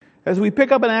As we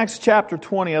pick up in Acts chapter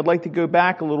 20, I'd like to go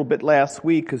back a little bit last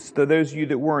week, because to those of you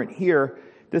that weren't here,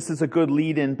 this is a good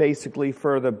lead-in basically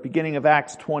for the beginning of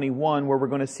Acts 21, where we're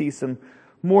going to see some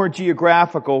more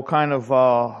geographical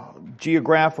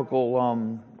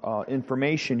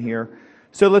information here.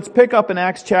 So let's pick up in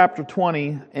Acts chapter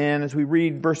 20, and as we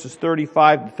read verses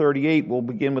 35 to 38, we'll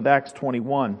begin with Acts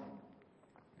 21.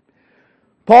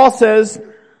 Paul says,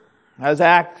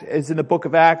 as in the book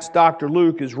of Acts, Dr.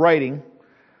 Luke is writing,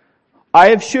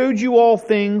 I have showed you all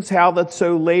things, how that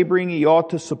so laboring ye ought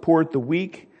to support the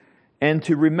weak, and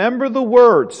to remember the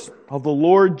words of the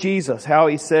Lord Jesus, how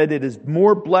he said, it is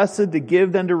more blessed to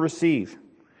give than to receive.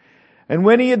 And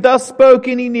when he had thus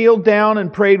spoken, he kneeled down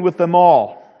and prayed with them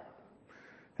all.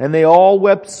 And they all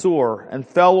wept sore, and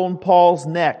fell on Paul's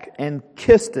neck, and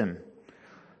kissed him,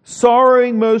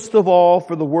 sorrowing most of all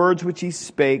for the words which he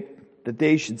spake, that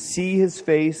they should see his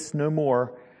face no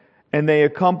more, and they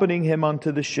accompanying him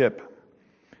unto the ship.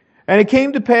 And it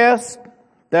came to pass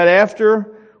that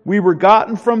after we were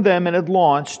gotten from them and had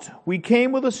launched, we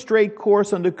came with a straight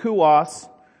course unto Chios,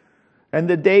 and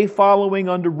the day following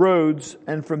unto Rhodes,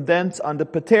 and from thence unto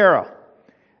Patara.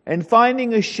 And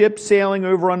finding a ship sailing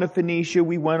over unto Phoenicia,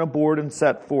 we went aboard and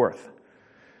set forth.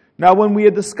 Now when we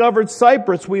had discovered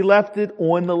Cyprus, we left it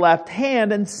on the left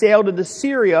hand, and sailed into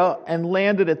Syria, and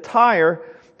landed at Tyre,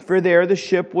 for there the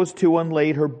ship was to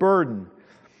unlade her burden.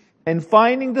 And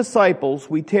finding disciples,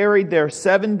 we tarried there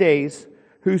 7 days,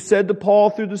 who said to Paul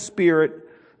through the Spirit,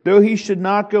 though he should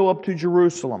not go up to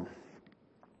Jerusalem.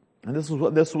 And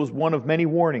this was one of many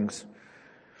warnings.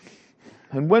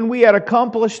 And when we had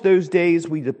accomplished those days,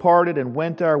 we departed and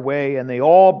went our way, and they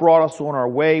all brought us on our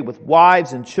way with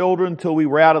wives and children till we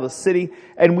were out of the city,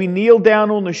 and we kneeled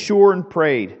down on the shore and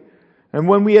prayed. And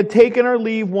when we had taken our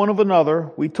leave one of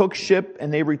another, we took ship,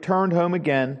 and they returned home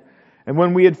again. And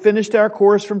when we had finished our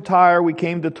course from Tyre, we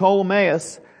came to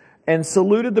Ptolemais, and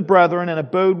saluted the brethren, and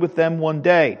abode with them 1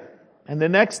 day. And the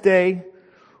next day,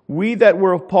 we that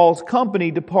were of Paul's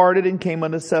company departed and came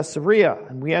unto Caesarea.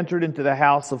 And we entered into the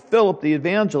house of Philip the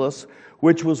evangelist,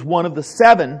 which was one of the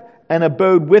 7, and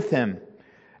abode with him.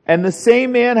 And the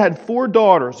same man had 4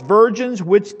 daughters, virgins,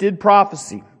 which did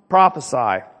prophesy.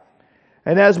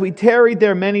 And as we tarried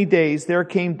there many days, there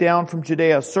came down from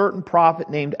Judea a certain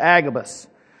prophet named Agabus.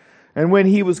 And when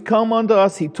he was come unto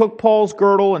us, he took Paul's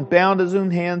girdle and bound his own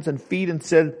hands and feet and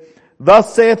said,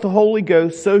 Thus saith the Holy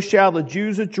Ghost, so shall the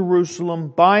Jews at Jerusalem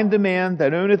bind the man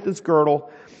that owneth this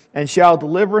girdle, and shall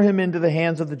deliver him into the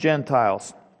hands of the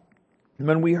Gentiles. And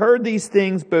when we heard these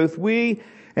things, both we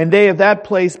and they of that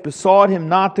place besought him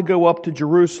not to go up to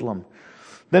Jerusalem.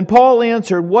 Then Paul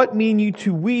answered, What mean you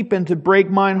to weep and to break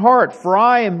mine heart? For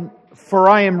I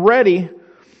am ready.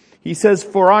 He says,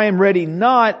 For I am ready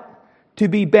not to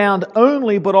be bound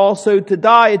only, but also to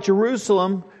die at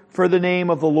Jerusalem for the name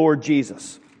of the Lord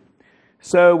Jesus.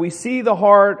 So we see the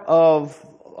heart of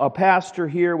a pastor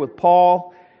here with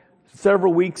Paul.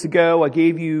 Several weeks ago, I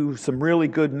gave you some really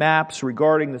good maps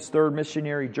regarding this third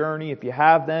missionary journey. If you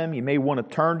have them, you may want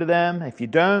to turn to them. If you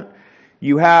don't,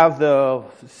 you have the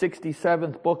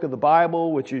 67th book of the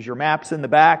Bible, which is your maps in the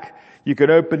back. You could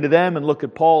open to them and look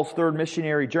at Paul's third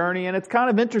missionary journey, and it's kind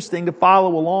of interesting to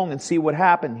follow along and see what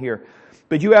happened here.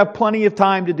 But you have plenty of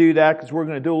time to do that, because we're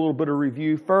going to do a little bit of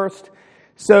review first.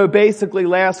 So basically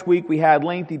last week we had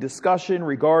lengthy discussion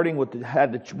regarding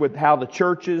how the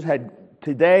churches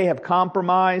today have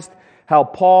compromised, how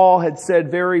Paul had said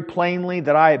very plainly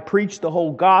that I have preached the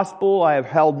whole gospel, I have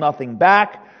held nothing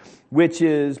back, which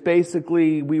is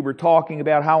basically, we were talking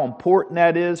about how important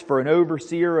that is for an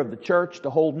overseer of the church to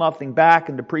hold nothing back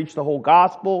and to preach the whole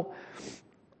gospel.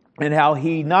 And how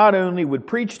he not only would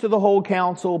preach to the whole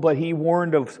council, but he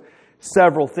warned of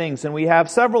several things. And we have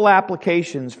several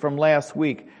applications from last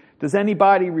week. Does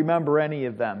anybody remember any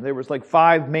of them? There was like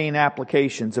 5 main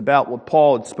applications about what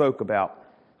Paul had spoke about.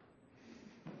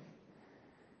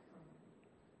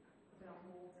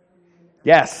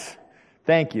 Yes,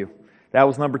 thank you. That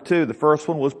was number 2. The first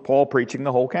one was Paul preaching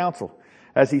the whole council.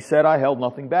 As he said, I held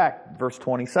nothing back. Verse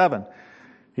 27.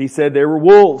 He said there were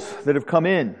wolves that have come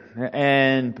in,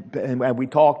 and we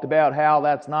talked about how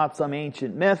that's not some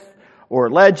ancient myth or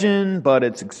legend, but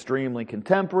it's extremely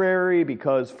contemporary,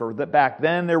 because back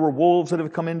then there were wolves that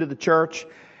have come into the church,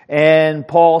 and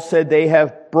Paul said they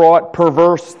have brought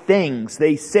perverse things.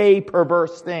 They say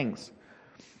perverse things.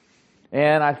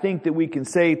 And I think that we can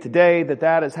say today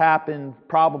that has happened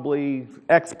probably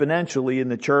exponentially in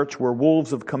the church, where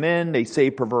wolves have come in, they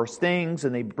say perverse things,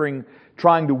 and they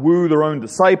trying to woo their own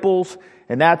disciples,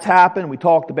 and that's happened. We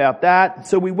talked about that.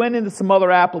 So we went into some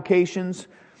other applications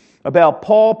about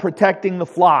Paul protecting the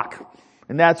flock,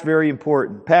 and that's very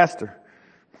important. Pastor,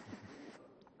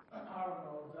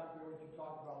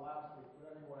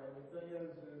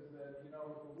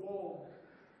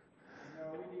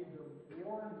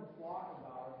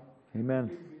 Amen.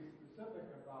 We need to be specific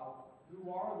about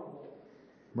who are the wolves.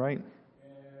 Right.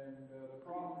 And the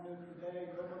problem is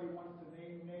today, nobody wants to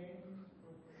name names.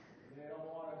 They don't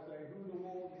want to say who the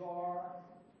wolves are.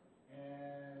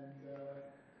 And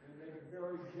they make it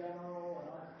very general and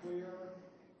unclear.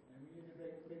 And we need to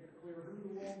make it clear who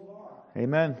the wolves are.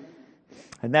 Amen.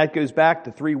 And that goes back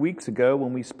to 3 weeks ago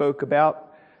when we spoke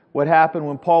about what happened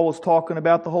when Paul was talking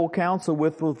about the whole council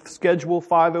with Schedule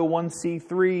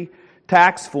 501c3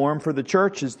 tax form for the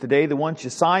churches today, that once you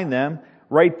sign them,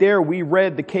 right there we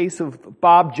read the case of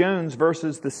Bob Jones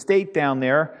versus the state down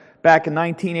there back in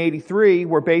 1983,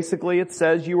 where basically it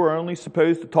says you are only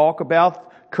supposed to talk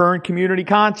about current community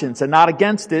conscience and not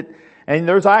against it. And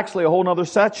there's actually a whole other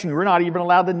section. We're not even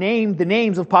allowed to name the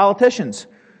names of politicians.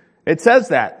 It says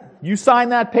that. You sign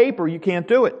that paper, you can't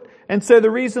do it. And so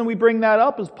the reason we bring that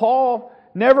up is Paul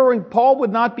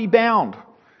would not be bound.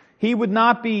 He would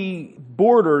not be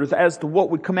bordered as to what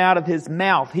would come out of his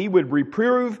mouth. He would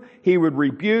reprove, he would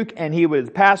rebuke, and he would, as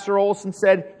Pastor Olson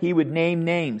said, he would name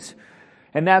names.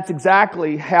 And that's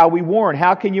exactly how we warn.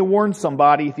 How can you warn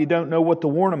somebody if you don't know what to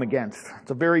warn them against?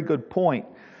 It's a very good point.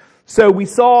 So we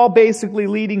saw basically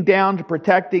leading down to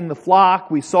protecting the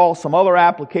flock. We saw some other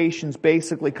applications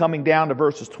basically coming down to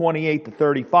verses 28 to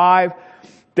 35.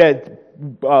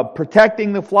 That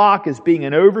protecting the flock is being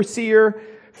an overseer,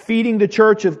 feeding the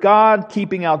church of God,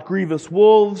 keeping out grievous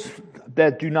wolves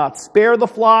that do not spare the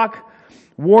flock,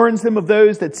 warns them of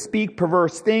those that speak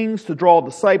perverse things to draw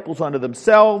disciples unto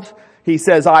themselves. He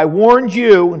says, I warned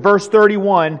you, in verse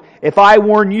 31, if I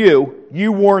warn you,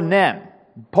 you warn them.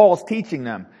 Paul's teaching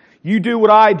them. You do what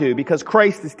I do because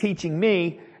Christ is teaching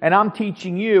me and I'm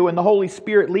teaching you and the Holy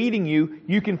Spirit leading you.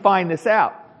 You can find this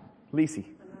out. Lisi.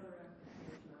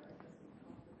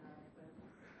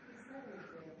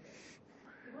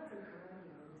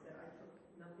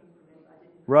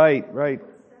 Right. Right.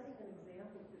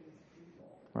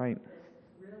 Right.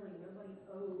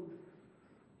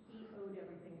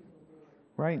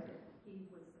 Right.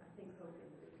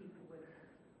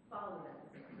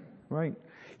 Right.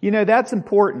 You know, that's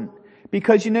important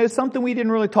because, you know, something we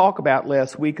didn't really talk about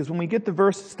last week is when we get to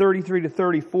verses 33 to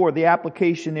 34, the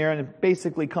application there, and it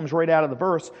basically comes right out of the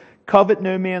verse, covet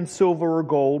no man's silver or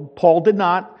gold. Paul did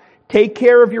not. Take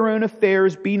care of your own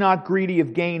affairs. Be not greedy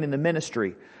of gain in the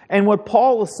ministry. And what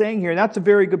Paul is saying here, and that's a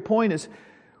very good point, is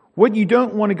what you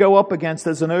don't want to go up against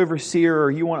as an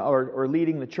overseer or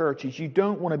leading the church is you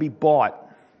don't want to be bought.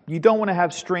 You don't want to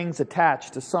have strings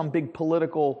attached to some big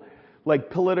political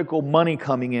money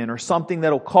coming in or something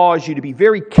that'll cause you to be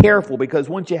very careful because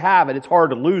once you have it, it's hard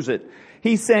to lose it.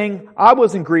 He's saying, I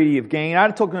wasn't greedy of gain. I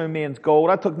took no man's gold.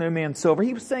 I took no man's silver.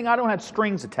 He was saying, I don't have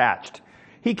strings attached.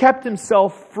 He kept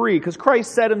himself free because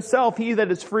Christ said himself, he that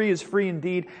is free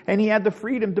indeed. And he had the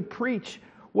freedom to preach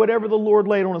whatever the Lord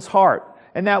laid on his heart.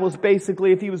 And that was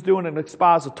basically, if he was doing it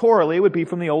expositorily, it would be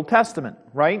from the Old Testament,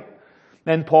 right?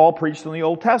 And Paul preached from the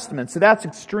Old Testament. So that's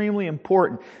extremely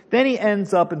important. Then he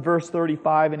ends up in verse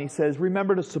 35 and he says,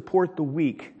 remember to support the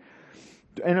weak.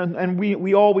 And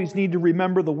we always need to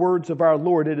remember the words of our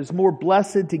Lord. It is more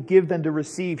blessed to give than to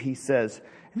receive, he says.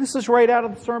 And this is right out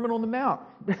of the Sermon on the Mount.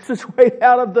 This is right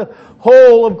out of the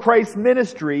whole of Christ's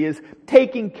ministry, is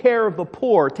taking care of the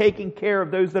poor, taking care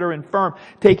of those that are infirm,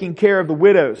 taking care of the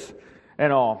widows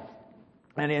and all.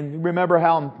 And remember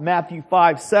how in Matthew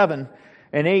 5, 7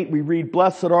 and 8 we read,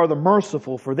 blessed are the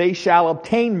merciful, for they shall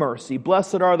obtain mercy.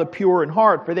 Blessed are the pure in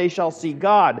heart, for they shall see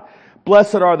God.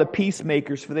 Blessed are the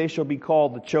peacemakers, for they shall be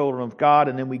called the children of God.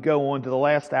 And then we go on to the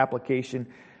last application,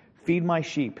 feed my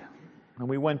sheep. And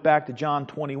we went back to John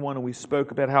 21 and we spoke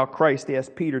about how Christ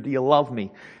asked Peter, do you love me?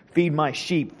 Feed my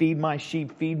sheep, feed my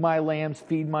sheep, feed my lambs,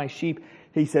 feed my sheep.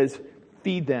 He says,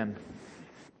 feed them.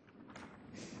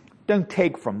 Don't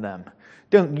take from them.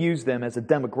 Don't use them as a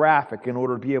demographic in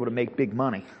order to be able to make big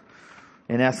money,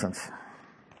 in essence.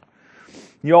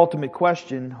 The ultimate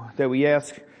question that we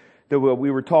ask, that we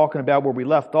were talking about where we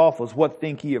left off, was what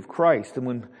think ye of Christ? And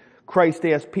when Christ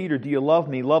asked Peter, do you love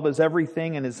me? Love is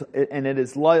everything, and it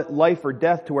is life or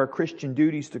death to our Christian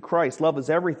duties to Christ. Love is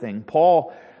everything.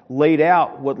 Paul laid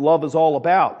out what love is all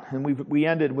about. And we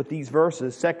ended with these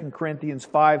verses, 2 Corinthians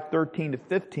 5, 13 to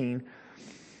 15.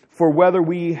 For whether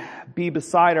we be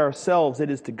beside ourselves, it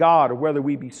is to God, or whether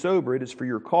we be sober, it is for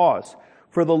your cause.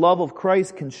 For the love of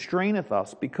Christ constraineth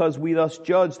us, because we thus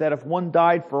judge that if one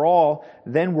died for all,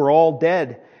 then we're all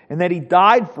dead. And that he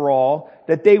died for all,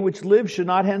 that they which live should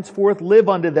not henceforth live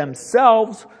unto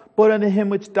themselves, but unto him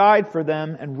which died for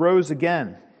them and rose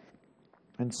again.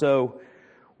 And so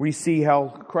we see how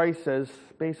Christ says,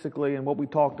 basically, and what we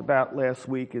talked about last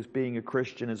week, is being a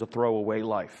Christian is a throwaway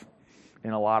life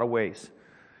in a lot of ways.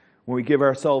 When we give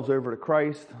ourselves over to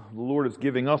Christ, the Lord is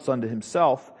giving us unto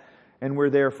Himself, and we're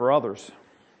there for others.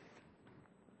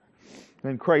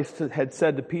 And Christ had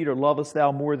said to Peter, "Lovest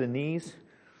thou more than these?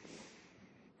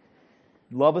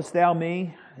 Lovest thou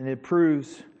me?" And it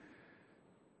proves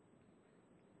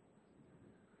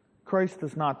Christ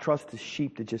does not trust His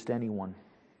sheep to just anyone.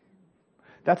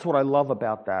 That's what I love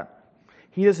about that.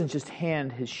 He doesn't just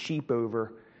hand His sheep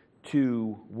over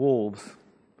to wolves.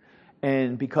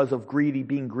 And because of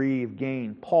being greedy of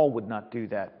gain, Paul would not do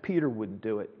that. Peter wouldn't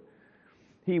do it.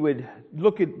 He would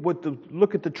look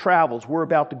at the travels. We're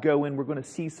about to go in. We're going to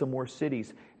see some more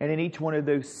cities. And in each one of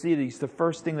those cities, the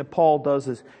first thing that Paul does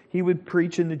is he would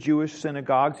preach in the Jewish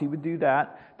synagogues. He would do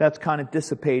that. That's kind of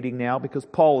dissipating now because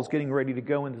Paul is getting ready to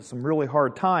go into some really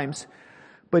hard times.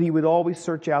 But he would always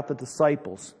search out the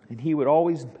disciples, and he would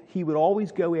always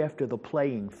go after the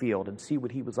playing field and see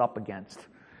what he was up against.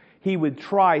 He would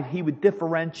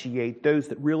differentiate those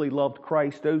that really loved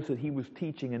Christ, those that he was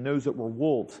teaching, and those that were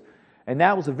wolves. And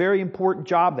that was a very important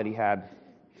job that he had.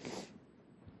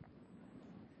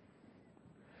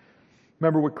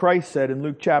 Remember what Christ said in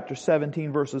Luke chapter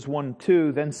 17, verses 1 and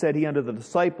 2. Then said he unto the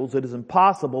disciples, "It is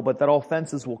impossible, but that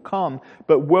offenses will come.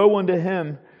 But woe unto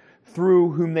him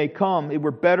through whom they come. It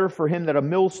were better for him that a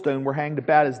millstone were hanged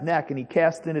about his neck, and he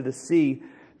cast into the sea,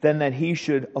 than that he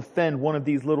should offend one of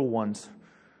these little ones."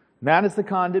 And that is the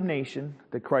condemnation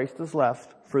that Christ has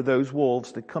left for those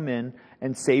wolves that come in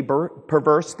and say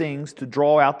perverse things to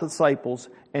draw out the disciples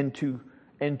and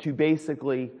to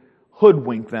basically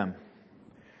hoodwink them.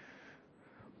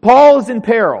 Paul is in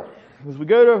peril. As we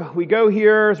go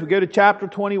here, as we go to chapter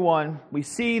 21, we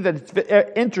see that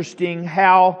it's interesting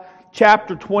how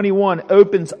chapter 21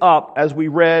 opens up as we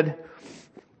read,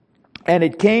 "And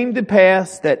it came to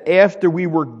pass that after we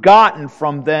were gotten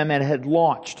from them and had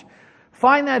launched."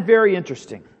 Find that very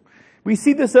interesting. We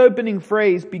see this opening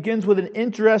phrase begins with an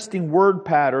interesting word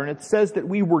pattern. It says that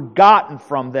we were gotten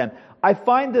from them. I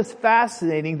find this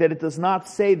fascinating that it does not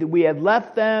say that we had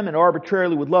left them and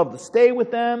arbitrarily would love to stay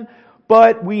with them,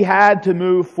 but we had to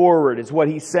move forward, is what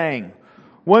he's saying.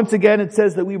 Once again, it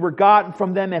says that we were gotten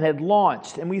from them and had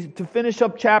launched. And to finish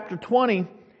up chapter 20,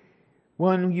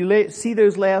 when you see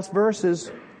those last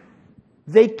verses,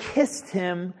 they kissed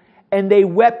him and they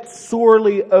wept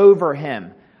sorely over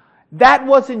him. That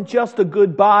wasn't just a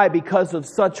goodbye because of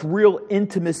such real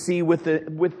intimacy with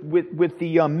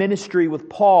the ministry with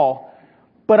Paul,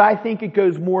 but I think it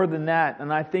goes more than that.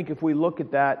 And I think if we look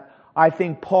at that, I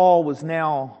think Paul was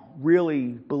now really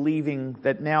believing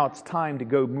that now it's time to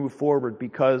go move forward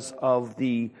because of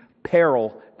the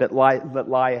peril that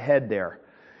lie ahead there.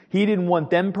 He didn't want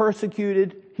them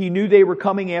persecuted. He knew they were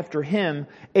coming after him.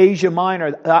 Asia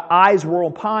Minor, eyes were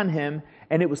upon him,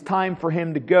 and it was time for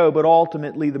him to go. But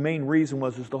ultimately, the main reason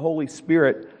was the Holy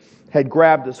Spirit had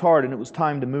grabbed his heart, and it was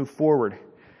time to move forward.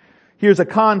 Here's a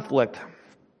conflict,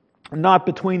 not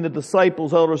between the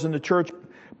disciples, elders in the church,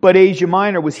 but Asia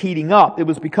Minor was heating up. It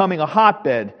was becoming a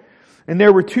hotbed. And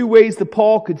there were two ways that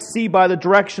Paul could see by the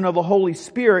direction of the Holy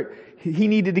Spirit. He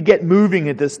needed to get moving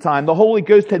at this time. The Holy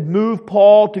Ghost had moved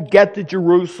Paul to get to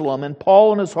Jerusalem. And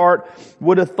Paul in his heart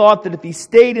would have thought that if he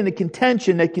stayed in the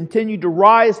contention that continued to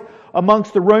rise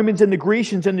amongst the Romans and the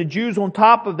Grecians and the Jews on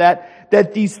top of that,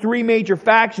 that these three major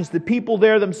factions, the people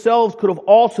there themselves could have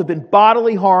also been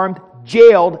bodily harmed,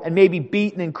 jailed, and maybe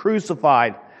beaten and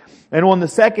crucified. And on the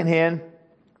second hand,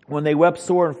 when they wept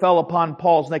sore and fell upon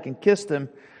Paul's neck and kissed him,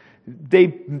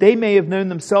 they may have known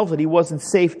themselves that he wasn't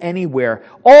safe anywhere.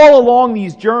 All along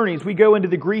these journeys, we go into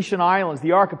the Grecian islands,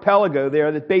 the archipelago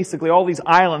there, that basically all these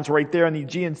islands right there in the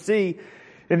Aegean Sea,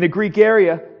 in the Greek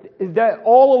area, that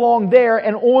all along there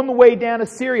and on the way down to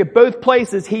Syria, both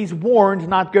places he's warned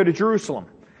not to go to Jerusalem.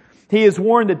 He is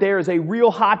warned that there is a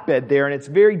real hotbed there and it's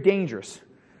very dangerous.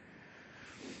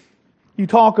 You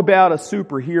talk about a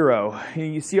superhero.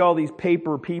 You see all these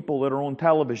paper people that are on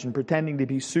television pretending to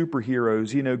be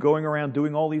superheroes, going around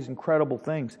doing all these incredible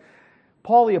things.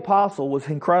 Paul the Apostle was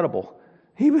incredible.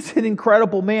 He was an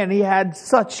incredible man. He had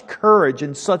such courage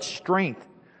and such strength.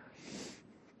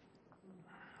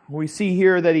 We see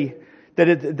here that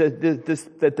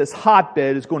this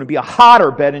hotbed is going to be a hotter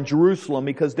bed in Jerusalem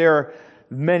because there are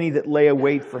many that lay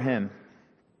await for him.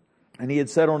 And he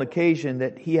had said on occasion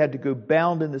that he had to go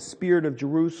bound in the spirit of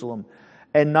Jerusalem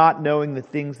and not knowing the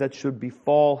things that should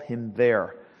befall him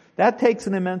there. That takes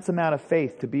an immense amount of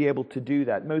faith to be able to do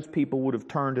that. Most people would have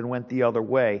turned and went the other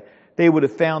way. They would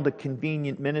have found a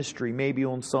convenient ministry, maybe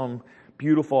on some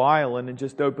beautiful island, and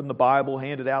just opened the Bible,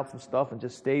 handed out some stuff, and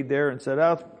just stayed there and said,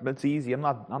 "Oh, that's easy. I'm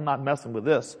not messing with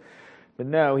this." But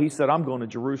no, he said, "I'm going to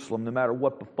Jerusalem no matter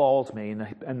what befalls me."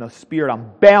 And the spirit,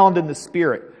 I'm bound in the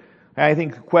spirit. I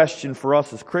think the question for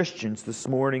us as Christians this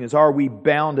morning is, are we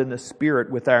bound in the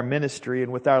Spirit with our ministry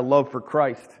and with our love for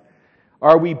Christ?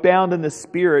 Are we bound in the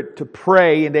Spirit to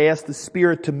pray and to ask the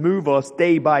Spirit to move us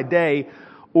day by day?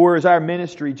 Or is our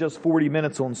ministry just 40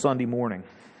 minutes on Sunday morning?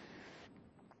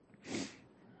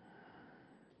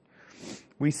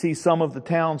 We see some of the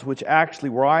towns which actually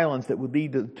were islands that would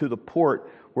lead to the port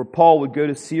where Paul would go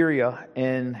to Syria,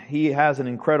 and he has an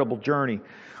incredible journey.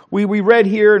 We read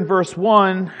here in verse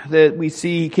 1 that we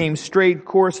see he came straight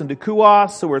course into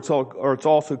Chios, or it's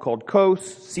also called Kos.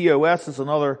 C-O-S is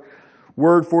another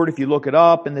word for it if you look it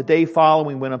up. And the day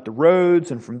following went up to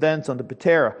Rhodes, and from thence unto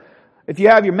Patara. If you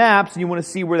have your maps and you want to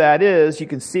see where that is, you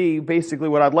can see basically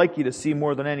what I'd like you to see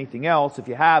more than anything else, if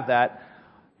you have that.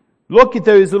 Look at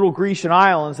those little Grecian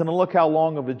islands and look how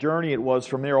long of a journey it was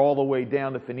from there all the way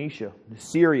down to Phoenicia,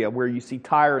 Syria, where you see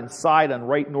Tyre and Sidon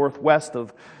right northwest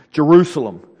of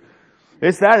Jerusalem.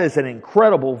 That is an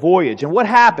incredible voyage. And what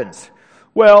happens?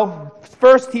 Well,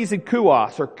 first he's at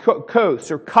Chios, or Kos,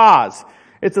 or Kos.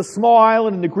 It's a small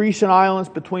island in the Grecian islands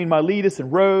between Miletus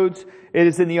and Rhodes. It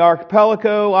is in the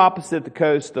archipelago opposite the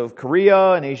coast of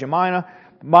Korea and Asia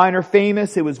Minor.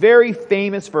 Famous. It was very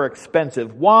famous for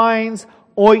expensive wines,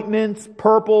 ointments,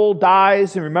 purple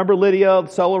dyes. And remember Lydia, the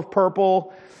seller of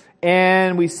purple.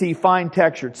 And we see fine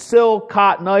textured silk,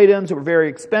 cotton items that were very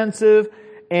expensive.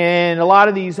 And a lot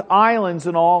of these islands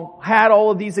and all had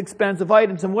all of these expensive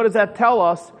items. And what does that tell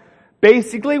us?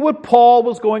 Basically what Paul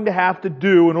was going to have to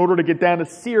do in order to get down to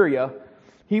Syria,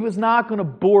 he was not going to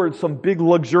board some big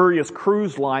luxurious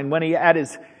cruise line when he at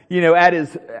his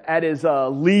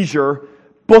leisure,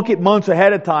 book it months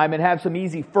ahead of time and have some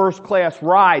easy first class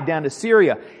ride down to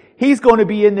Syria. He's going to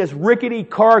be in this rickety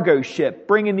cargo ship,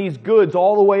 bringing these goods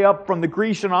all the way up from the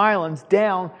Grecian islands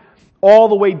down, all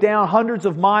the way down hundreds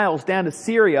of miles down to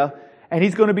Syria, and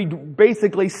he's going to be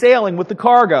basically sailing with the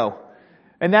cargo.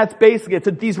 And that's basically,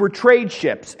 these were trade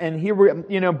ships. And here we're,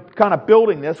 kind of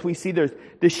building this. We see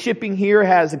the shipping here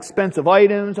has expensive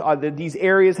items. These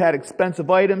areas had expensive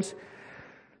items.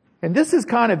 And this is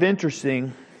kind of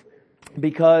interesting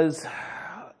because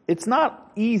it's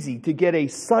not easy to get a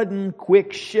sudden,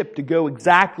 quick ship to go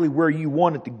exactly where you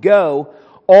want it to go,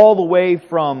 all the way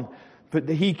from,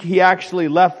 he actually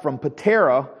left from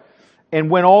Patara and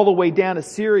went all the way down to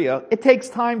Syria. It takes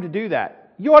time to do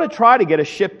that. You ought to try to get a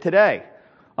ship today.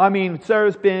 I mean,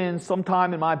 there's been some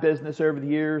time in my business over the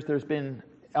years, there's been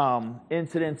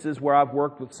incidences where I've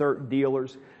worked with certain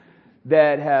dealers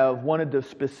that have wanted to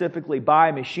specifically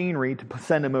buy machinery to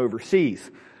send them overseas.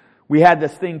 We had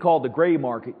this thing called the gray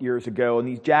market years ago, and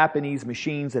these Japanese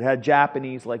machines that had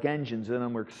Japanese like engines in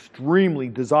them were extremely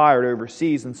desired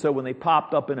overseas, and so when they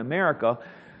popped up in America,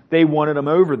 they wanted them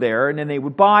over there, and then they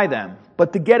would buy them.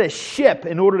 But to get a ship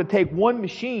in order to take one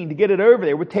machine to get it over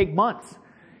there would take months.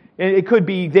 It could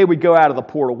be they would go out of the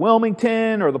port of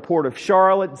Wilmington or the port of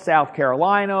Charlotte in South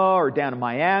Carolina or down to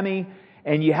Miami,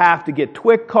 and you have to get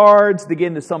TWIC cards to get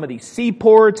into some of these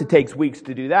seaports. It takes weeks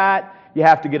to do that. You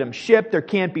have to get them shipped. There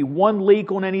can't be one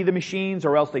leak on any of the machines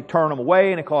or else they turn them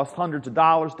away and it costs hundreds of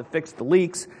dollars to fix the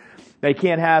leaks. They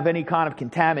can't have any kind of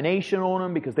contamination on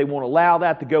them because they won't allow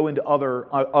that to go into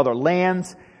other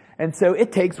lands. And so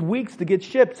it takes weeks to get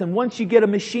shipped. And once you get a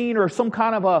machine or some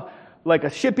kind of a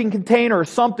shipping container or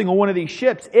something on one of these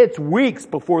ships, it's weeks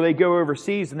before they go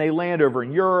overseas and they land over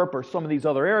in Europe or some of these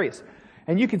other areas.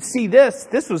 And you can see this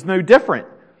was no different.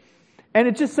 And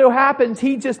it just so happens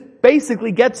he just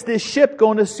basically gets this ship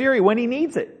going to Syria when he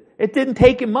needs it. It didn't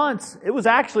take him months. It was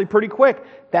actually pretty quick.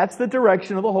 That's the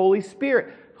direction of the Holy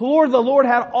Spirit. The Lord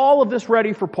had all of this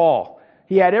ready for Paul.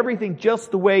 He had everything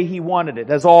just the way he wanted it,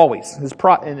 as always,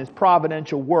 in his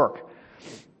providential work.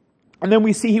 And then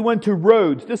we see he went to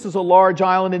Rhodes. This is a large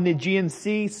island in the Aegean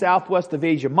Sea, southwest of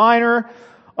Asia Minor.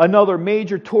 Another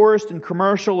major tourist and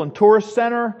commercial and tourist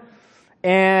center.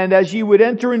 And as you would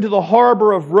enter into the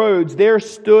harbor of Rhodes, there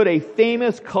stood a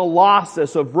famous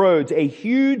Colossus of Rhodes, a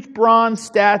huge bronze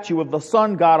statue of the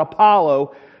sun god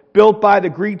Apollo, built by the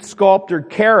Greek sculptor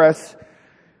Charis,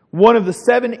 one of the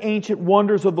 7 ancient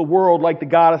wonders of the world, like the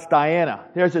goddess Diana.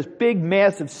 There's this big,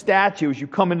 massive statue as you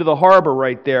come into the harbor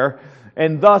right there.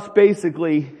 And thus,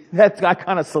 basically, that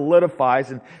kind of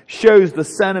solidifies and shows the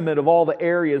sentiment of all the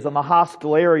areas and the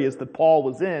hostile areas that Paul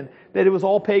was in, that it was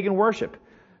all pagan worship.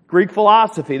 Greek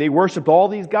philosophy, they worshipped all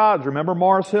these gods. Remember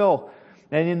Mars Hill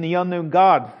and in the unknown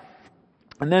God.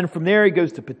 And then from there he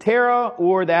goes to Patara,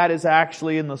 or that is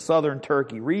actually in the southern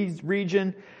Turkey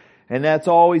region. And that's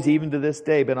always, even to this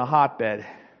day, been a hotbed.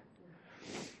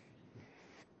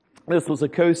 This was a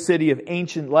coast city of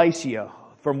ancient Lycia,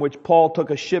 from which Paul took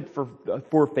a ship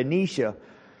for Phoenicia.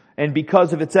 And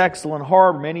because of its excellent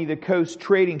harbor, many of the coast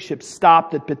trading ships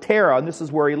stopped at Patara, and this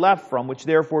is where he left from, which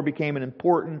therefore became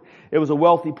it was a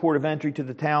wealthy port of entry to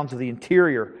the towns of the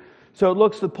interior. So it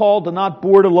looks that Paul did not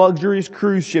board a luxurious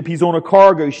cruise ship. He's on a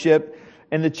cargo ship,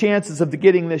 and the chances of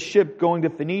getting this ship going to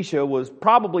Phoenicia was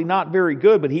probably not very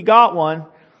good, but he got one,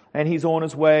 and he's on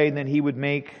his way, and then he would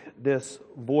make this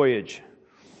voyage.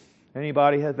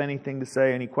 Anybody have anything to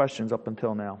say? Any questions up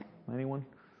until now? Anyone?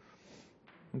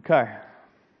 Okay.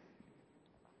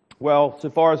 Well, so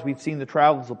far as we've seen the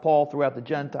travels of Paul throughout the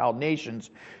Gentile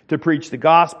nations to preach the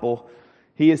gospel,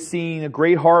 he has seen a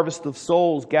great harvest of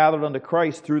souls gathered unto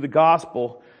Christ through the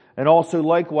gospel. And also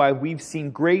likewise, we've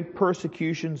seen great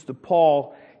persecutions to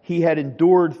Paul. He had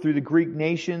endured through the Greek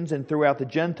nations and throughout the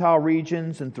Gentile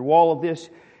regions and through all of this.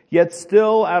 Yet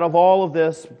still, out of all of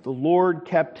this, the Lord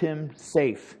kept him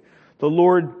safe. The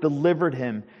Lord delivered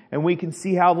him. And we can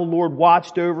see how the Lord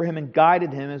watched over him and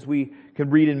guided him, as we can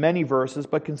read in many verses.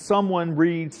 But can someone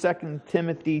read 2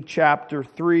 Timothy chapter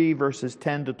 3, verses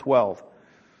 10 to 12?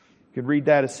 You can read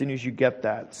that as soon as you get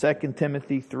that. 2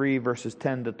 Timothy 3, verses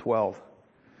 10 to 12.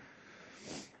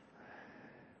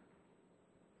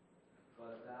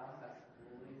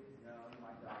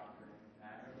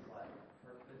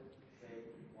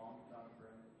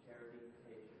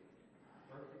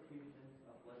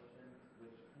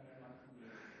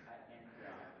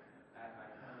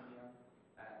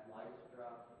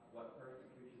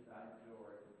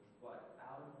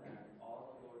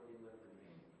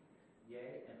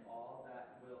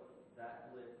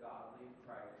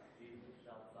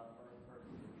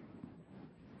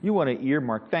 You want to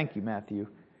earmark, thank you, Matthew.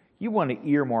 You want to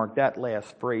earmark that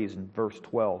last phrase in verse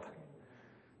 12.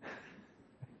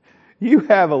 You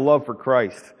have a love for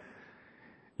Christ.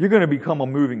 You're going to become a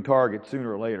moving target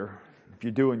sooner or later if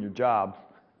you're doing your job.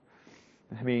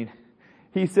 I mean,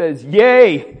 he says,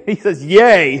 yea. He says,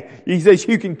 yea. He says,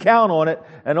 you can count on it.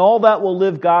 And all that will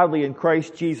live godly in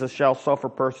Christ Jesus shall suffer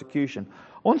persecution.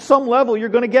 On some level, you're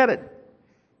going to get it.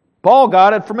 Paul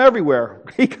got it from everywhere.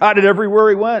 He got it everywhere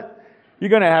he went. You're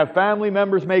going to have family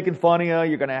members making fun of you.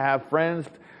 You're going to have friends,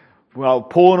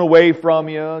 pulling away from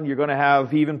you. You're going to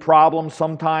have even problems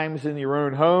sometimes in your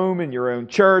own home, in your own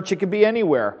church. It could be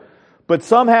anywhere. But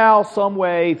somehow, some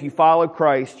way, if you follow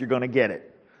Christ, you're going to get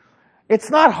it.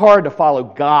 It's not hard to follow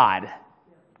God,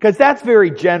 because that's very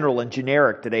general and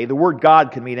generic today. The word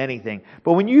God can mean anything.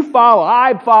 But when you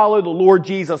I follow the Lord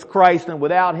Jesus Christ, and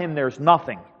without Him, there's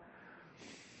nothing.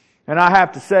 And I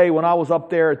have to say, when I was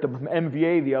up there at the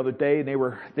MVA the other day, and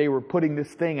they were putting this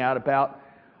thing out about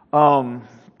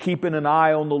keeping an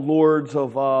eye on the lords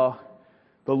of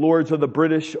the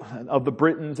British, of the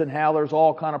Britons, and how there's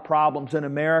all kind of problems in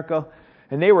America.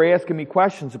 And they were asking me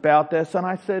questions about this, and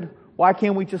I said, why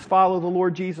can't we just follow the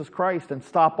Lord Jesus Christ and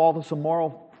stop all this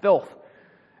immoral filth?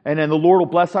 And then the Lord will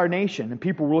bless our nation. And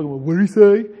people were looking, what did he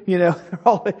say? You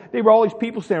know, they were all these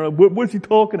people saying, what's he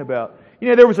talking about? You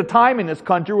know, there was a time in this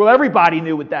country where everybody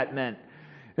knew what that meant.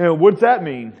 You know, what does that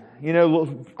mean? You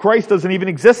know, Christ doesn't even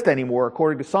exist anymore,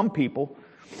 according to some people.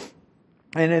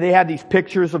 And then they had these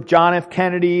pictures of John F.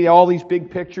 Kennedy, all these big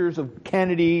pictures of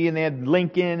Kennedy, and they had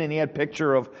Lincoln, and he had a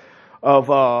picture of I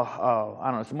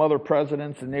don't know, some other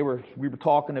presidents, and we were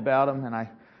talking about them, and I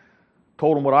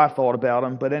told them what I thought about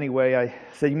them. But anyway, I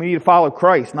said, we need to follow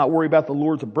Christ, not worry about the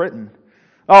lords of Britain.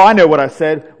 Oh, I know what I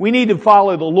said. We need to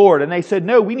follow the Lord. And they said,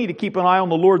 no, we need to keep an eye on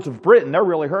the lords of Britain. They're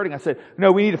really hurting. I said,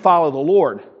 no, we need to follow the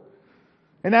Lord.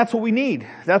 And that's what we need.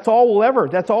 That's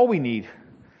all we need.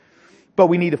 But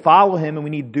we need to follow Him, and we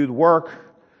need to do the work.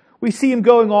 We see him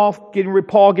Paul getting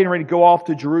ready to go off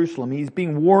to Jerusalem. He's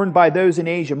being warned by those in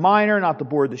Asia Minor not to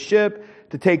board the ship,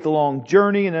 to take the long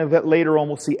journey. And then later on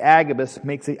we'll see Agabus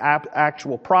makes the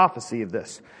actual prophecy of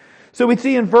this. So we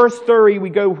see in verse 30,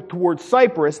 we go towards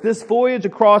Cyprus. This voyage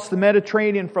across the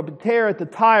Mediterranean from Patara to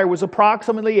Tyre was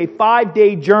approximately a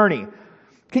 5-day journey.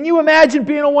 Can you imagine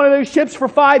being on one of those ships for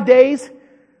 5 days?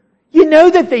 You know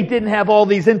that they didn't have all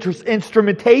these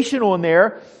instrumentation on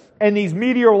there and these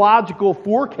meteorological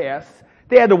forecasts.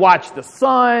 They had to watch the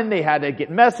sun. They had to get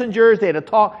messengers. They had to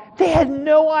talk. They had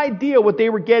no idea what they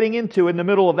were getting into in the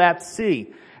middle of that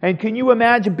sea. And can you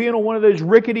imagine being on one of those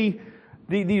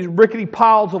these rickety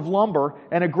piles of lumber,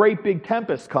 and a great big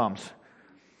tempest comes?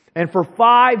 And for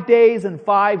 5 days and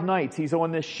 5 nights, he's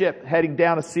on this ship heading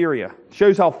down to Syria.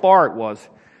 Shows how far it was.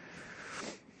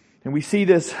 And we see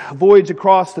this voyage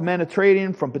across the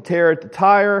Mediterranean from Patara to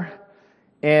Tyre,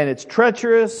 and it's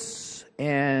treacherous,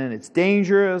 and it's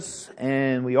dangerous,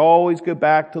 and we always go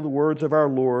back to the words of our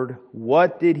Lord.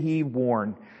 What did He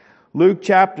warn? Luke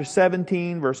chapter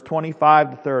 17, verse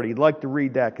 25 to 30. I'd like to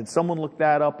read that. Could someone look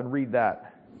that up and read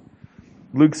that?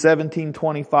 Luke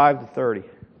 17:25-30.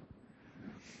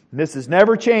 And this has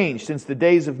never changed since the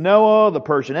days of Noah, the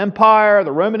Persian Empire,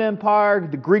 the Roman Empire,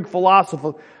 the Greek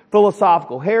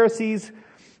philosophical heresies,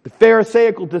 the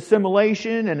Pharisaical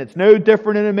dissimulation, and it's no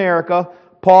different in America.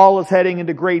 Paul is heading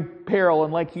into great peril,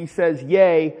 and like he says,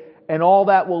 yea, and all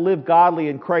that will live godly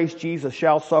in Christ Jesus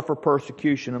shall suffer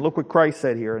persecution. And look what Christ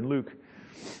said here in Luke.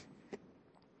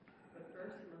 But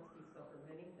first must he suffer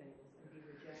many things and be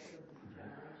rejected of this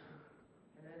generation.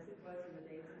 And as it was in the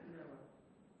days of Noah,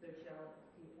 so shall it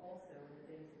be also in the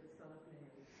days of the Son of Man.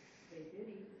 They did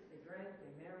eat, they drank,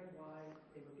 they married wives,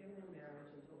 they were given in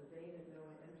marriage until the day that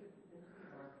Noah entered into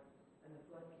the ark, and the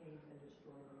flood came and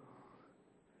destroyed them all.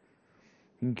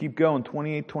 You can keep going,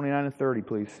 28, 29, and 30,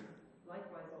 please.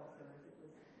 Likewise also, as it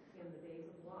was in the days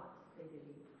of Lot, they did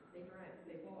eat, they drank,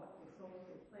 they bought, they sold,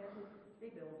 they planted, they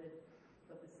builded.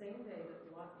 But the same day that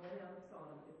Lot went out of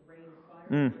Sodom, it rained fire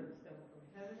and brimstone from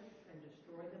heaven and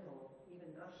destroyed them all.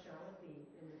 Even thus shall it be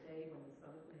in the day when the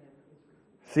Son of Man is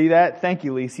revealed. See that? Thank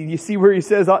you, Lisa. You see where he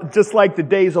says, just like the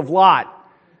days of Lot.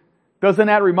 Doesn't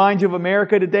that remind you of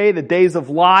America today? The days of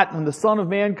Lot, when the Son of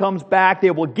Man comes back,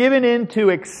 they will given into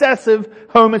excessive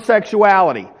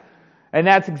homosexuality. And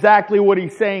that's exactly what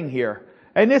he's saying here.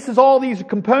 And this is all these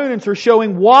components are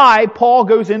showing why Paul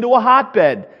goes into a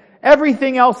hotbed.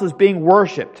 Everything else is being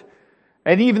worshipped.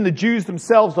 And even the Jews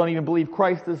themselves don't even believe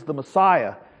Christ is the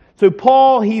Messiah. So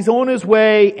Paul, he's on his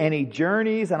way and he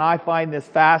journeys, and I find this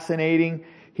fascinating.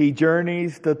 He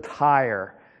journeys to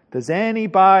Tyre. Does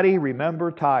anybody remember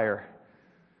Tyre?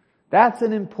 That's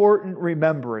an important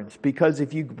remembrance, because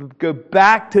if you go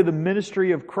back to the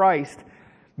ministry of Christ,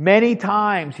 many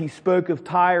times he spoke of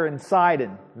Tyre and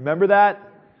Sidon. Remember that?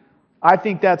 I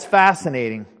think that's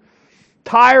fascinating.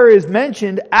 Tyre is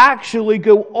mentioned actually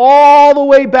go all the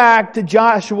way back to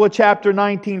Joshua chapter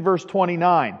 19 verse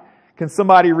 29. Can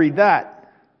somebody read that?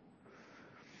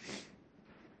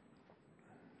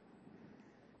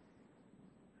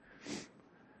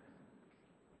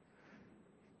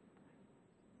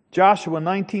 Joshua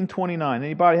 19:29.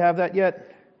 Anybody have that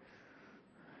yet?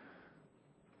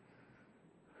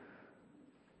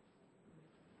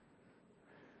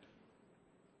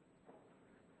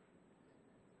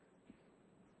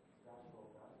 Joshua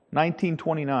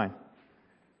 19:29. And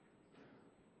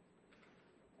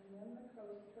then the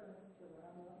coast turned to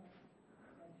Ramah,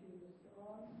 and she was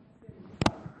on city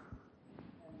side,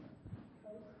 and the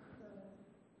coast turned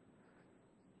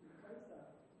to Hosa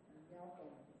and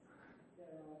Yalko.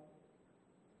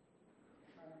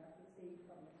 I have to see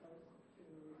from the coast to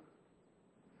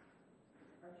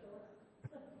Archel.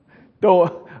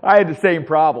 I had the same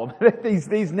problem.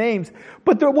 these names.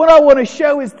 But what I want to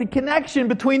show is the connection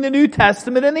between the New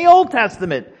Testament and the Old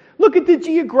Testament. Look at the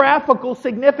geographical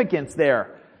significance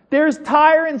there. There's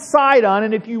Tyre and Sidon,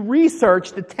 and if you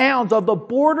research the towns of the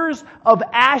borders of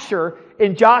Asher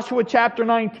in Joshua chapter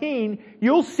 19,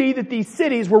 you'll see that these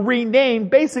cities were renamed,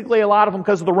 basically a lot of them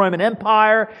because of the Roman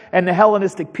Empire and the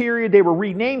Hellenistic period. They were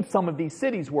renamed, some of these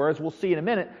cities were, as we'll see in a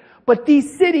minute. But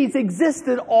these cities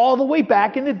existed all the way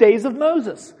back in the days of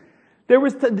Moses. There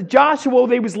was Joshua,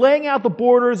 they was laying out the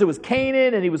borders. It was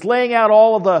Canaan, and he was laying out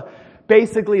all of the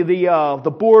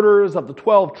borders of the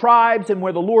 12 tribes, and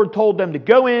where the Lord told them to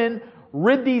go in,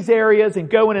 rid these areas, and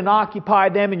go in and occupy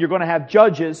them, and you're going to have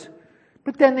judges.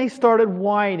 But then they started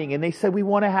whining, and they said, we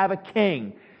want to have a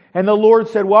king. And the Lord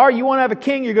said, well, you want to have a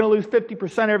king, you're going to lose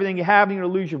 50% of everything you have, and you're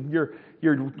going to lose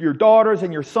your daughters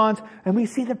and your sons. And we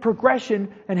see the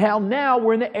progression, and how now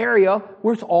we're in the area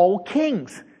where it's all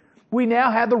kings. We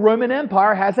now have the Roman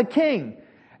Empire has a king.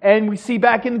 And we see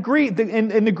back in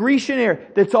the Grecian era,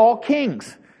 that's all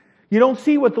kings. You don't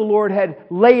see what the Lord had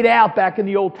laid out back in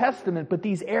the Old Testament, but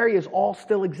these areas all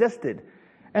still existed.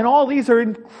 And all these are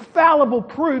infallible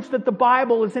proofs that the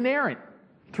Bible is inerrant.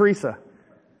 Teresa.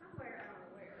 Somewhere out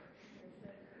where is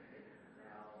that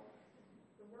how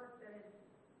the work that is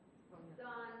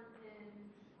done in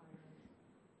some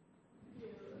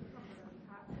of the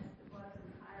continents that was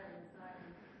in Tyre and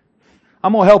Sidon.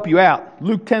 I'm going to help you out.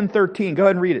 Luke 10:13. Go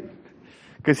ahead and read it.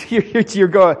 Because here you're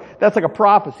going, that's like a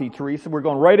prophecy, Teresa. We're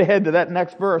going right ahead to that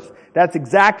next verse. That's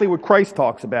exactly what Christ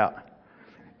talks about.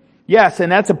 Yes,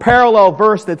 and that's a parallel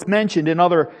verse that's mentioned in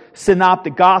other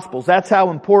synoptic gospels. That's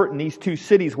how important these two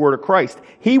cities were to Christ.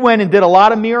 He went and did a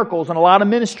lot of miracles and a lot of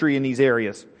ministry in these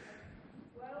areas.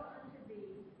 Woe unto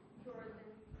thee,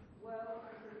 Chorazin, woe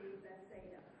unto thee,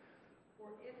 Bethsaida. For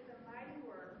if the mighty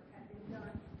work had been done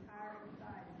in Tyre and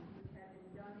Sidon, which had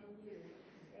been done in you,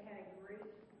 they had a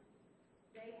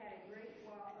great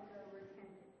while ago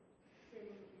repented,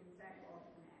 sitting in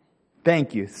sackcloth and ashes.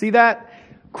 Thank you. See that?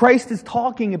 Christ is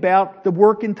talking about the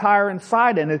work in Tyre and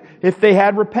Sidon, if they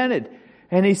had repented.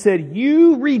 And he said,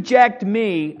 you reject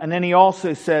me. And then he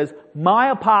also says, my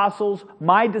apostles,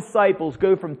 my disciples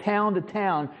go from town to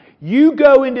town. You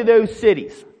go into those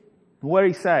cities. What did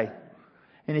he say?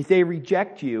 And if they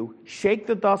reject you, shake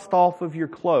the dust off of your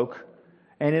cloak,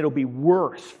 and it'll be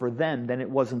worse for them than it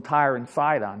was in Tyre and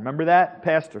Sidon. Remember that,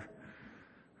 Pastor?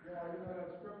 Yeah,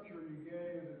 that scripture you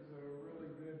gave is a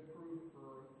really good proof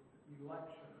for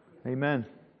election. Amen.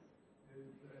 Is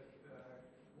that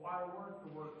why weren't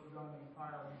the works done in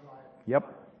Tyre and Sidon? Yep.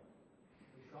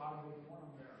 Because God didn't want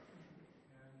them there.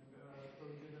 And so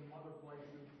he did in other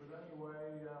places. But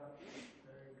anyway,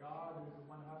 God is the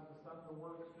one who has to set the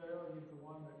works there. He's the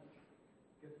one that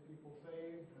gets people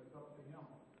saved, and it's up to him.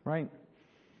 Right.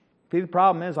 See, the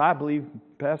problem is, I believe,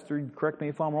 Pastor, correct me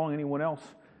if I'm wrong, anyone else,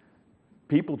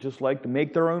 people just like to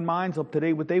make their own minds up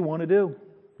today what they want to do.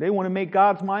 They want to make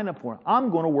God's mind up for them.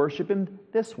 I'm going to worship Him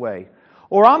this way.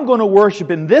 Or I'm going to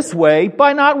worship Him this way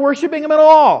by not worshiping Him at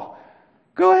all.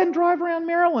 Go ahead and drive around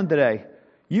Maryland today.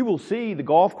 You will see the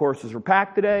golf courses are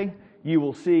packed today. You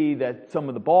will see that some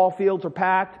of the ball fields are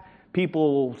packed.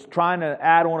 People trying to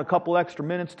add on a couple extra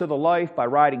minutes to the life by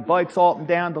riding bikes all up and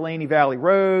down Delaney Valley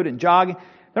Road and jogging.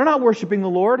 They're not worshiping the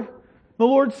Lord. The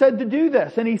Lord said to do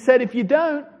this. And He said, if you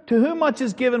don't, to whom much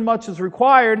is given, much is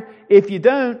required. If you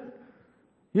don't,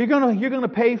 you're gonna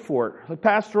pay for it. Like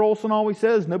Pastor Olson always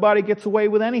says, nobody gets away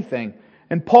with anything.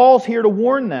 And Paul's here to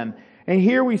warn them. And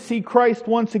here we see Christ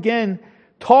once again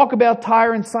talk about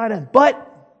Tyre and Sidon.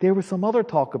 But there was some other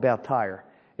talk about Tyre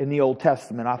in the Old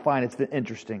Testament. I find it's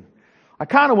interesting. I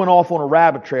kind of went off on a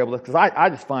rabbit trail because I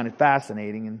just find it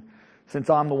fascinating. And since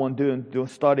I'm the one doing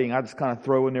studying, I just kind of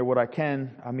throw in there what I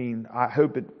can. I mean, I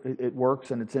hope it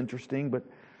works and it's interesting, but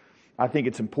I think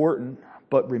it's important.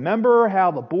 But remember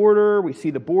how we see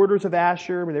the borders of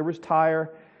Asher, there was Tyre.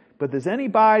 But does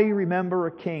anybody remember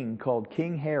a king called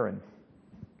King Herod?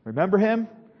 Remember him?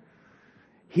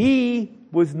 He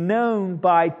was known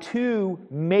by two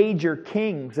major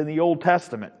kings in the Old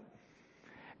Testament.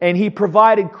 And he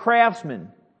provided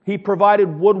craftsmen. He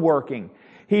provided woodworking.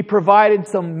 He provided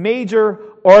some major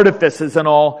artifices and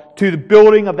all to the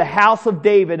building of the house of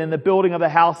David and the building of the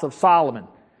house of Solomon.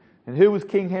 And who was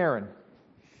King Herod?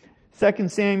 2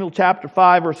 Samuel chapter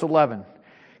 5, verse 11.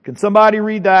 Can somebody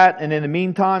read that? And in the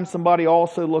meantime, somebody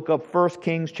also look up 1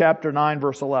 Kings chapter 9,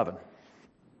 verse 11.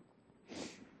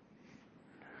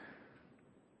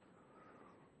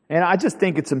 And I just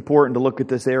think it's important to look at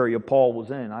this area Paul was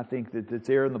in. I think that it's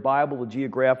there in the Bible, the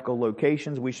geographical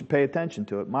locations. We should pay attention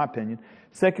to it, in my opinion.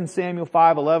 2 Samuel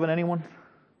 5:11, anyone? And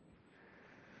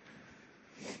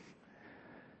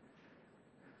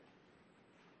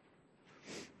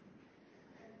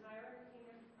Hiram,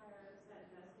 king of Tyre, sent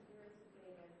messengers to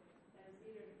David, and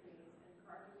cedar trees, and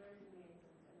carpenters and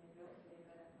masons, and they built David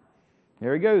a house.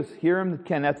 There he goes. Hiram the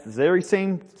Ken. That's the very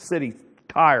same city,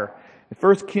 Tyre.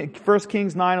 1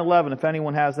 Kings 9:11, if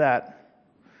anyone has that.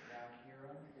 Now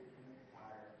Hiram, the king of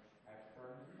Tyre, had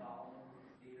furnished Solomon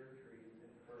with cedar trees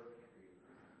and fir trees,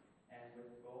 and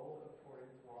with gold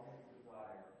according to all his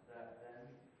desire, that then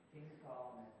King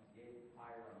Solomon gave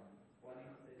Hiram 20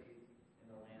 cities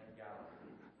in the land of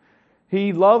Galilee.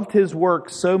 He loved his work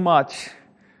so much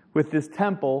with this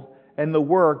temple and the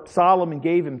work, Solomon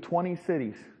gave him 20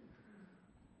 cities.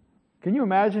 Can you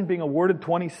imagine being awarded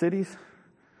 20 cities?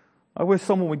 I wish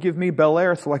someone would give me Bel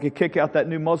Air so I could kick out that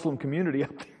new Muslim community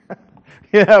up there.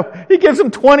 You know, he gives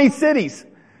them 20 cities.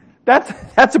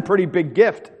 That's a pretty big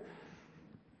gift.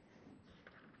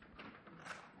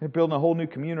 They're building a whole new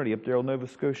community up there on Nova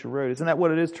Scotia Road. Isn't that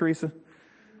what it is, Teresa?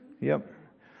 Yep.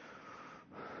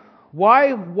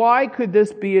 Why could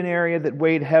this be an area that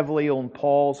weighed heavily on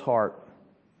Paul's heart?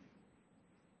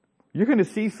 You're going to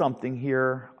see something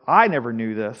here. I never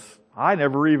knew this. I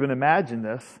never even imagined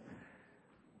this.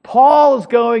 Paul is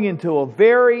going into a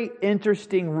very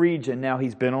interesting region. Now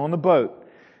he's been on the boat.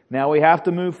 Now we have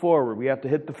to move forward. We have to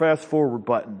hit the fast forward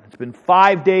button. It's been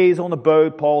 5 days on the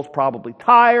boat. Paul's probably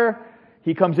tired.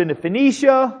 He comes into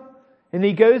Phoenicia and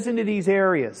he goes into these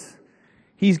areas.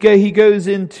 He goes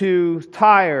into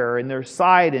Tyre and there's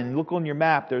Sidon. Look on your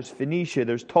map. There's Phoenicia.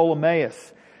 There's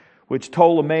Ptolemais, which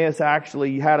Ptolemais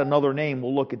actually had another name.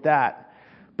 We'll look at that.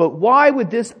 But why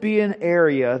would this be an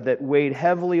area that weighed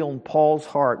heavily on Paul's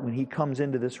heart when he comes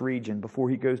into this region before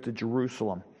he goes to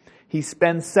Jerusalem? He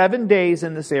spends 7 days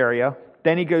in this area.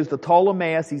 Then he goes to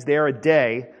Ptolemais. He's there a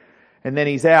day. And then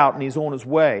he's out and he's on his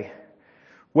way.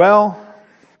 Well,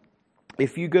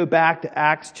 if you go back to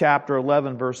Acts chapter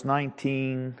 11, verse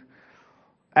 19.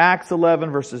 Acts 11,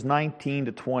 verses 19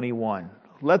 to 21.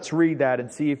 Let's read that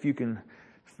and see if you can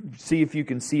see if you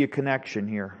can see a connection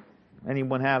here.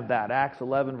 Anyone have that? Acts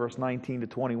 11, verse 19 to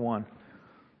 21.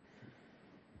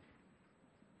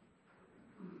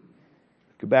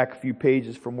 Go back a few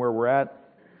pages from where we're at.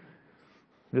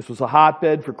 This was a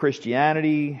hotbed for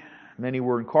Christianity. Many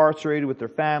were incarcerated with their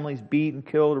families, beaten,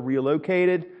 killed, or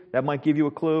relocated. That might give you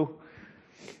a clue.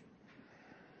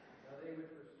 Now they which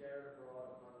were scattered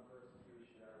abroad upon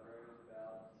persecution arose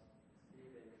about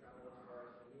Stephen, traveled as far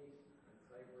as Phoenice and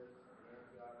Cyprus and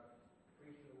Antioch,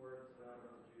 preaching the word to them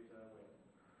and the Jews only.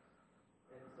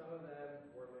 And some of them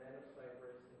were men of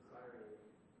Cyprus and Cyrene,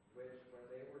 which, when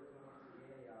they were come to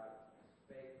Antioch,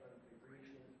 spake unto the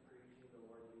Grecians, preaching the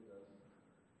Lord Jesus.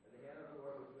 And the hand of the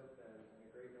Lord was with them, and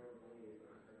a great number believed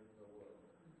and turned to the Lord.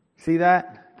 See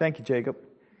that? Thank you, Jacob.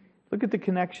 Look at the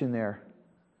connection there.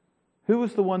 Who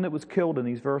was the one that was killed in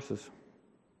these verses?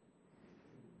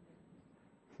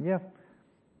 Yeah.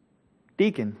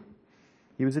 Deacon.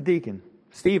 He was a deacon.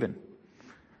 Stephen.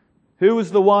 Who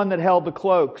was the one that held the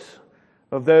cloaks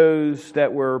of those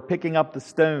that were picking up the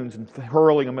stones and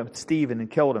hurling them at Stephen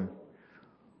and killed him?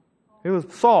 It was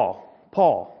Saul.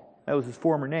 Paul. That was his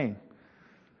former name.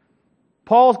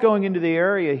 Paul's going into the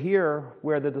area here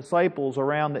where the disciples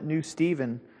around that knew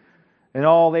Stephen, and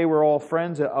they were all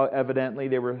friends, evidently.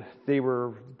 They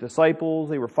were disciples,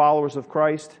 they were followers of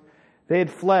Christ. They had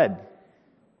fled.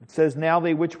 It says, now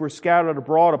they which were scattered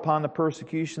abroad upon the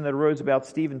persecution that arose about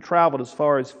Stephen traveled as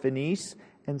far as Phoenice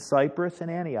and Cyprus and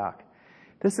Antioch.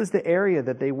 This is the area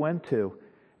that they went to.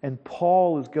 And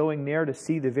Paul is going there to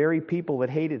see the very people that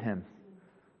hated him,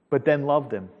 but then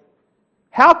loved him.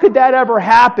 How could that ever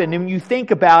happen? And when you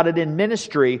think about it in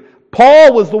ministry,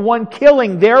 Paul was the one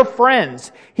killing their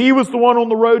friends. He was the one on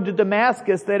the road to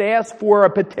Damascus that asked for a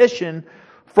petition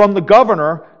from the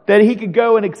governor that he could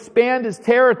go and expand his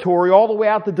territory all the way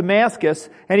out to Damascus,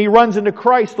 and he runs into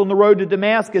Christ on the road to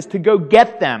Damascus to go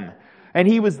get them. And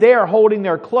he was there holding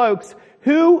their cloaks.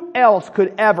 Who else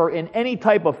could ever, in any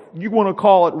type of, you want to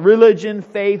call it religion,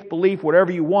 faith, belief,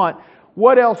 whatever you want,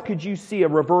 what else could you see a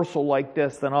reversal like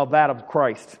this than of that of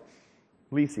Christ?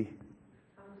 Lisi.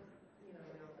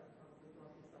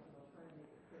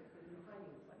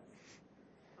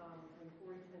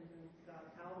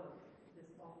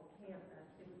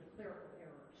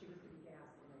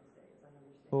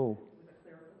 Oh. It was a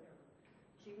clerical error.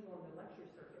 She was on the lecture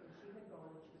circuit, and she had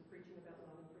gone, and she was preaching about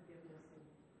love and forgiveness and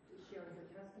sharing her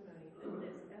testimony. And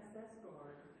this SS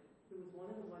guard, who was one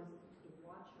of the ones that used to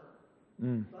watch her,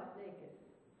 butt naked,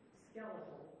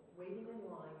 skeletal, waiting in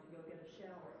line to go get a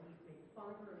shower, and he made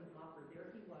fun of her and he mocked her.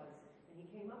 There he was, and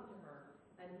he came up to her,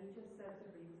 and he just said to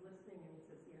her, he was listening, and he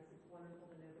says, yes, it's wonderful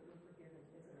to know that we're forgiven,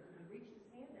 isn't it? And he reached his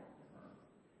hand out to her,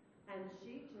 and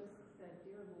she just said,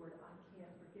 dear Lord, I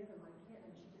can't forgive him, I can't.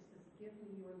 And she just says, give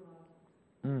me your love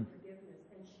and forgiveness.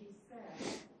 And she said,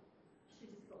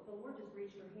 the Lord just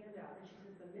reached her hand out, and she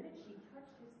says, the minute she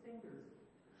touched his fingers,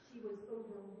 she was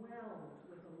overwhelmed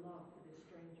with the love for this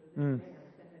stranger, this man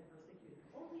that had persecuted.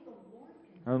 Only the Lord can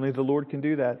do that. Only the Lord can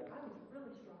do that. I was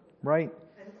really struck with that. Right.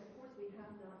 And of course we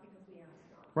have not because we asked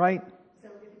not. Right. So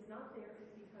if it's not there,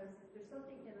 it's because there's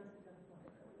something in us that doesn't want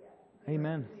to go yet.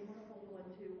 Amen. We want to hold on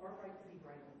to our right to be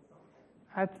right on something.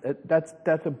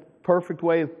 That's a perfect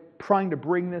way of trying to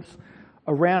bring this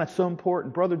around. It's so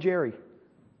important. Brother Jerry.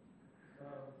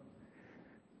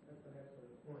 That's an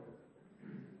excellent point.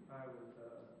 I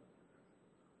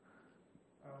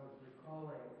was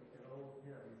recalling an old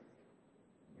hymn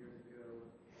years ago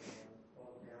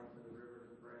called Down to the River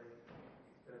to Pray,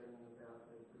 studying about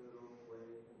the good old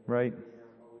way. Right.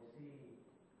 Well, we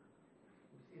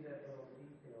see that little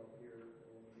detail here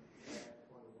in Acts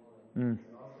 21. And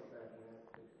also back in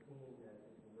Acts 16, at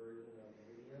the conversion of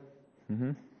Lydia,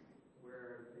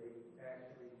 where they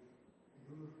actually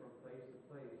moved from place to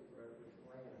place throughout this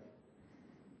land.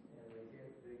 And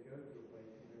they go to a place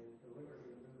and they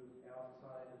deliberately move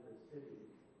outside of the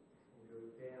city and go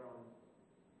down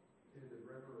to the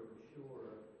river or the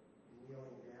shore,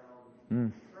 kneeling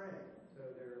down, praying. So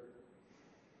they're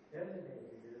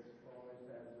designating this almost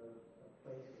as a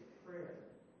place of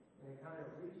prayer. And it kind of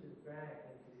reaches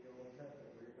back into the Old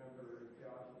Testament. Remember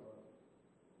Joshua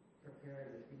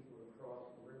preparing the people to cross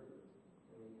the river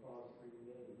when he caused 3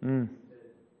 days. He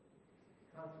said,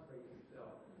 consecrate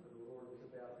yourself, for the Lord is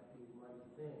about to do mighty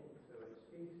things. So it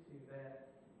speaks to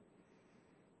that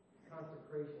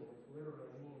consecration, which literally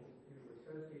means to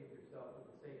associate yourself with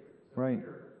the sacred. So Right.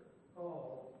 here,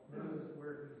 Paul knows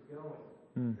where he's going,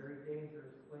 very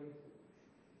dangerous places,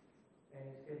 and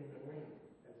he's getting the link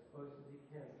as close as he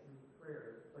can through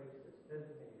prayer, a place that's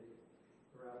designated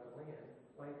throughout the land,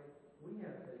 like we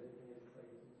have designated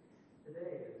places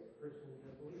today as Christians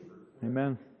and believers.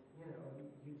 Amen. You know,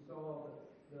 you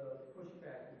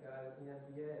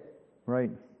IPA.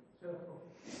 Right. So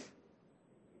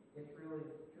it's really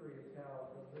curious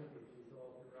how the linkage is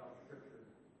all throughout Scripture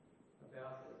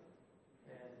about this.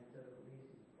 And to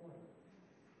Lisa's point,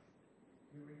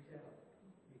 you reach out,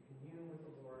 you commune with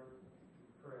the Lord, you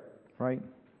pray, Right. and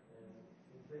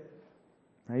it's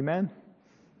there. Amen.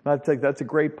 That's a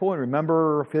great point.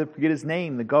 Remember, I forget his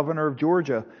name, the governor of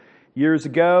Georgia, years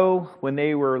ago when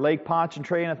they were Lake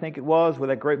Pontchartrain, I think it was, where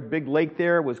that great big lake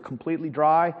there was completely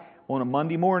dry. On a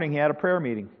Monday morning, he had a prayer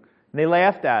meeting. And they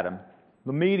laughed at him.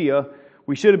 The media,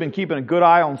 we should have been keeping a good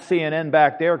eye on CNN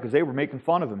back there because they were making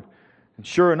fun of him. And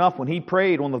sure enough, when he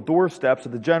prayed on the doorsteps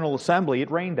of the General Assembly, it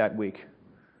rained that week.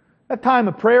 That time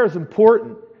of prayer is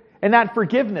important. And that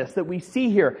forgiveness that we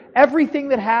see here, everything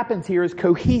that happens here is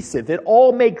cohesive. It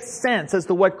all makes sense as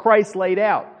to what Christ laid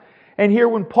out. And here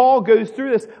when Paul goes through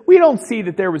this, we don't see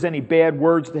that there was any bad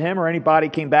words to him or anybody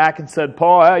came back and said,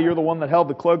 Paul, you're the one that held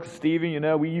the cloak of Stephen,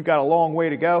 you've got a long way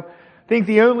to go. I think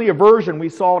the only aversion we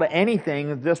saw to anything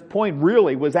at this point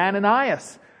really was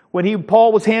Ananias. When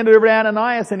Paul was handed over to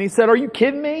Ananias and he said, are you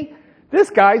kidding me? This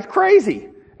guy's crazy.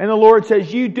 And the Lord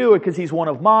says, you do it because he's one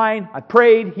of mine. I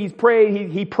prayed, he's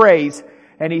prayed, he prays.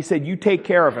 And he said, you take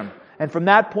care of him. And from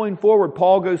that point forward,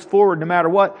 Paul goes forward no matter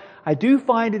what. I do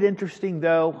find it interesting,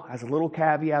 though, as a little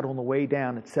caveat on the way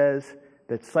down, it says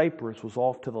that Cyprus was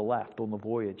off to the left on the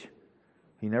voyage.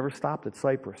 He never stopped at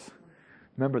Cyprus.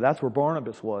 Remember, that's where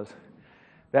Barnabas was.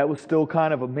 That was still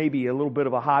kind of maybe a little bit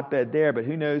of a hotbed there, but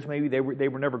who knows, maybe they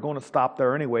were never going to stop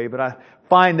there anyway. But I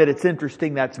find that it's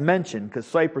interesting that's mentioned, because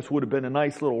Cyprus would have been a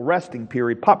nice little resting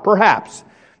period, perhaps,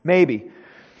 maybe.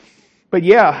 But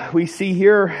yeah, we see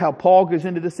here how Paul goes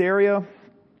into this area,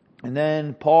 and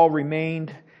then Paul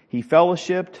remained, he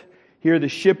fellowshipped. Here the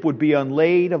ship would be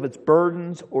unlaid of its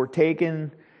burdens or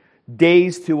taken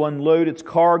days to unload its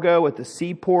cargo at the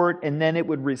seaport, and then it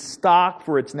would restock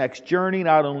for its next journey,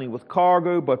 not only with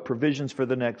cargo, but provisions for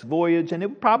the next voyage, and it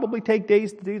would probably take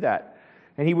days to do that.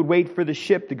 And he would wait for the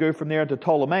ship to go from there to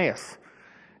Ptolemais.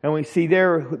 And we see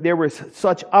there was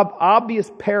such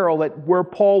obvious peril that where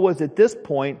Paul was at this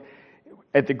point,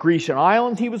 at the Grecian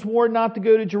islands, he was warned not to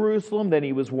go to Jerusalem. Then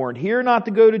he was warned here not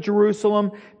to go to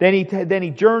Jerusalem. Then he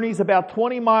journeys about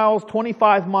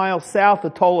 25 miles south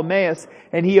of Ptolemais,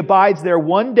 and he abides there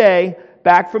one day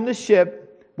back from the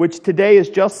ship, which today is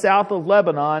just south of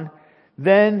Lebanon.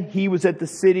 Then he was at the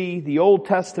city, the Old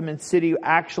Testament city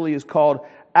actually is called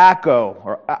Akko,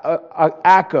 or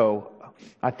Akko.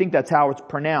 I think that's how it's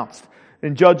pronounced.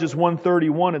 In Judges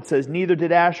 1:31, it says, neither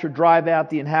did Asher drive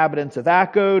out the inhabitants of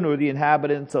Akko, nor the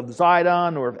inhabitants of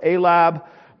Zidon, nor of Elab,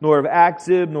 nor of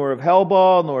Achzib, nor of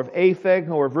Helbah, nor of Aphek,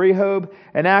 nor of Rehob.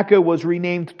 And Akko was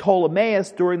renamed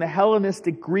Ptolemais during the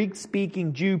Hellenistic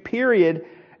Greek-speaking Jew period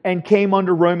and came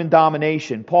under Roman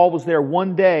domination. Paul was there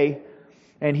one day,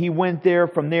 and he went there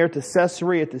from there to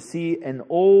Caesarea to see an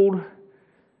old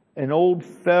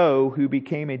foe who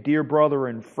became a dear brother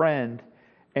and friend.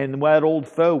 And that old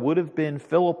foe would have been,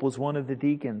 Philip was one of the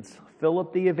deacons.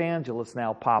 Philip the evangelist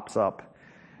now pops up.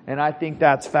 And I think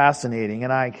that's fascinating.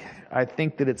 And I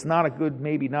think that it's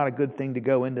maybe not a good thing to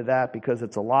go into that because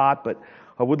it's a lot. But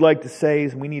I would like to say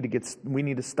is we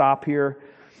need to stop here.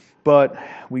 But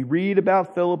we read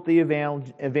about Philip the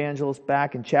evangelist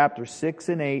back in chapter 6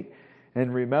 and 8.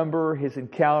 And remember his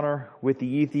encounter with the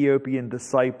Ethiopian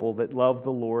disciple that loved the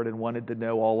Lord and wanted to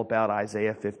know all about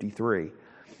Isaiah 53.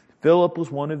 Philip was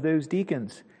one of those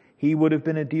deacons. He would have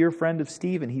been a dear friend of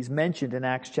Stephen. He's mentioned in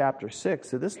Acts chapter 6.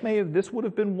 So this would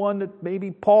have been one that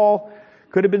maybe Paul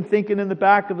could have been thinking in the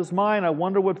back of his mind. I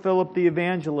wonder what Philip the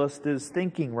evangelist is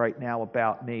thinking right now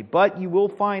about me. But you will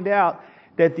find out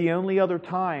that the only other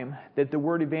time that the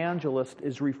word evangelist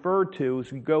is referred to,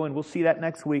 as we go, and we'll see that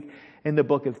next week in the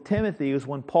book of Timothy, is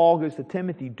when Paul goes to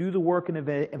Timothy, do the work of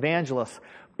an evangelist.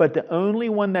 But the only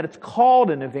one that it's called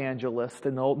an evangelist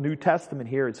in the Old New Testament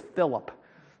here is Philip.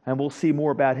 And we'll see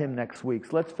more about him next week.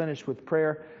 So let's finish with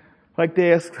prayer. I'd like to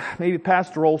ask maybe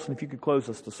Pastor Olson if you could close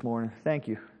us this morning. Thank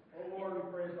you.